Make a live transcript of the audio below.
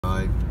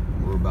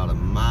We're about a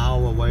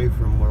mile away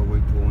from where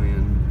we pull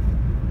in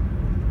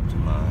to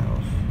my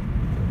house.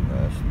 So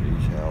past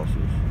these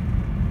houses.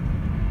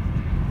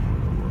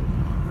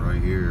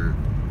 Right here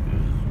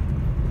is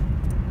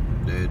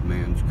Dead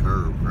Man's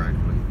Curve,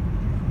 practically.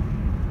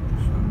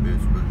 Some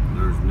bitch, but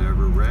there's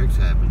never wrecks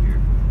happen here,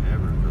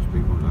 ever, because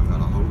people know how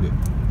to hold it.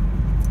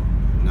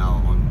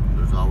 Now,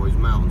 there's always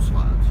mountain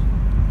slides.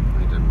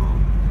 Ain't that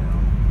wrong?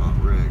 Yeah.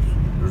 Not wrecks.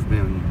 There's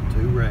been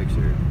 2 wrecks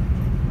here.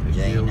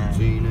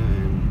 Gina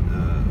and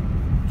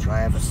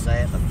Travis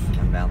Sattler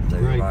come down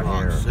through right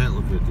here.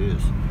 Sattler, look at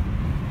this.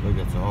 Look,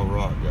 that's all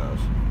rock, guys.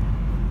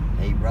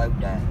 He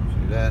rode that.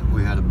 See that?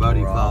 We had a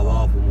buddy fall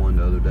off of one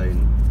the other day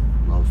and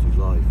lost his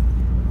life.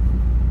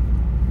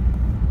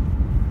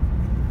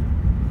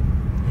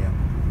 Yeah.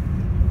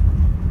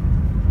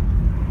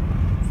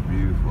 It's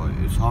beautiful.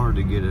 It's hard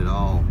to get it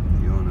all,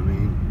 you know what I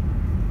mean?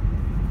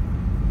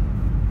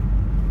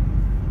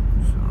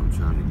 So I'm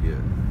trying to get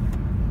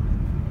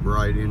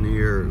right in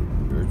here.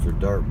 There's a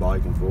dirt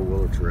bike and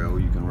 4-wheeler trail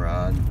you can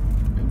ride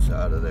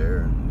inside of there,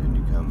 and then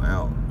you come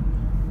out.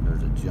 And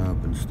there's a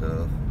jump and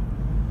stuff.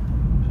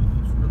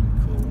 It's really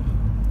cool.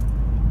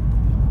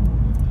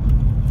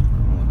 I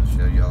want to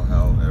show y'all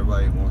how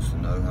everybody wants to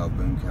know how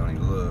Boone County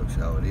looks,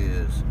 how it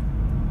is.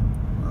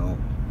 Well,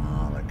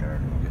 look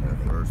there. Get a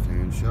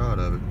first-hand shot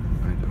of it.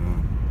 Ain't that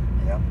one?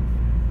 Yep.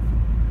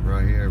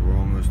 Right here, we're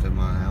almost at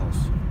my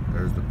house.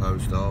 There's the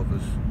post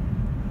office.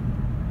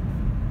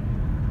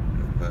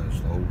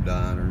 Past the old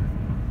diner.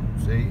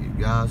 See,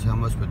 guys, how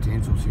much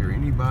potential's here.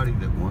 Anybody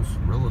that wants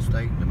real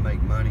estate to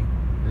make money,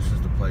 this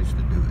is the place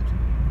to do it.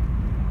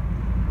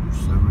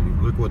 There's so many.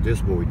 Look what this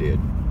boy did.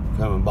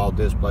 Come and bought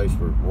this place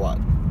for what?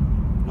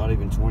 Not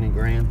even 20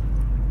 grand.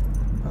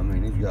 I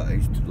mean, he's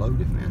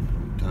loaded, man.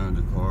 Tons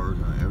of cars,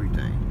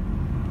 everything.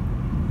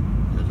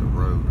 There's a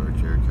road right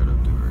there cut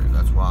up through there.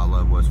 That's why I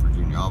love West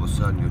Virginia. All of a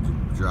sudden, you're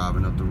just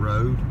driving up the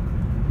road,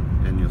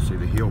 and you'll see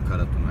the hill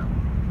cut up the mountain.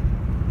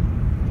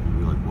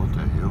 You're like, what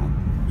the hell?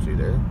 See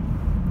there?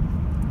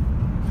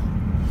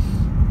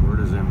 Where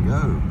does them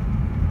go?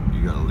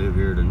 You gotta live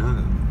here to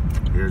know.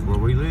 Here's where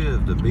we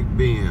live, the Big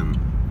Bend.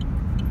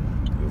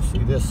 You'll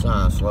see this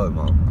sign, slow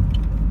mo.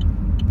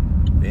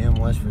 Bend,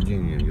 West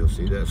Virginia. You'll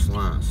see that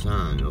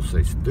sign. It'll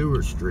say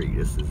Stewart Street.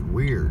 This is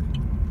weird.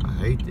 I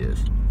hate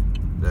this.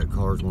 That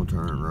car's gonna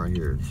turn right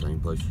here, same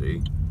place.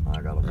 See?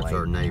 That's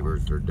our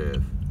neighbors. They're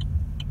deaf.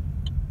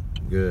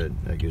 Good.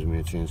 That gives me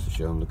a chance to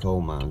show them the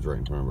coal mines right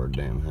in front of our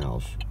damn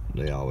house.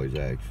 They always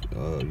ask,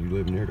 you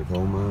live near the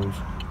coal mines?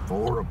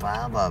 4 or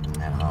 5 of them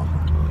that home.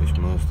 Nice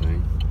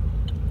Mustang.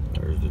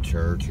 There's the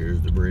church,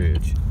 here's the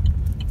bridge.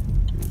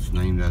 It's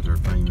named after a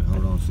famous,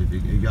 hold on, see if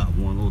he got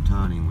one little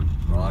tiny one.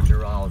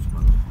 Roger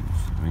Osmond.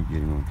 Let me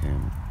get him on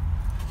camera.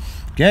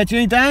 Catch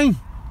anything?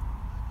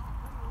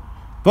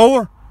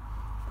 4?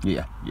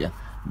 Yeah.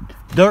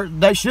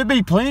 There should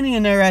be plenty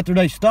in there after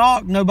they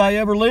stock. Nobody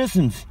ever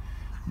listens.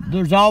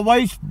 There's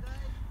always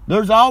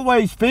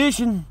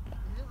fishing.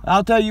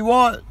 I'll tell you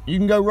what, you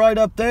can go right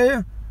up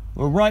there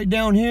or right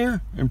down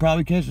here and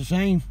probably catch the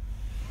same.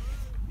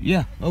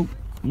 Yeah, oh,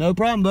 no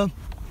problem, bub.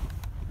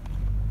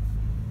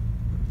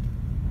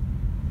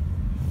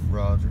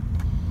 Roger.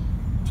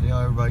 See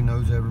how everybody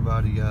knows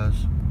everybody, guys?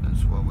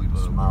 That's what we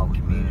love. Small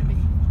community.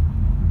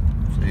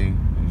 See,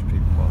 these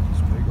people bought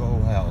this big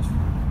old house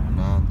for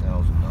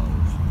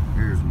 $9,000.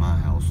 Here's my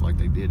house like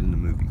they did in the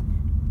movie.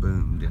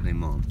 Boom, did they,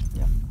 Mom?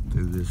 Yeah.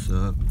 Do this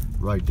up.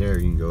 Right there,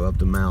 you can go up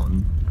the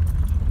mountain.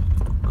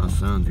 My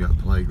son's got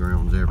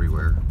playgrounds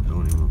everywhere.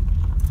 Don't even.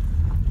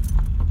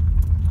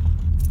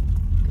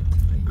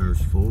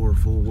 There's 4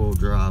 full-wheel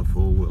drive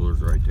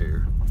 4-wheelers right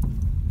there.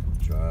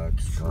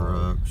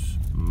 Trucks,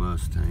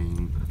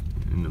 Mustang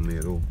in the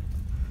middle.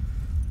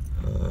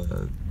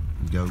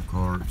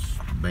 Go-karts,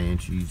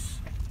 Banshees.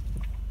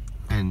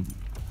 And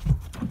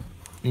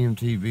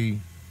MTV,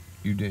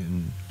 you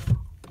didn't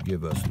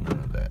give us none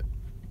of that.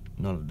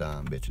 None of the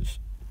dime, bitches.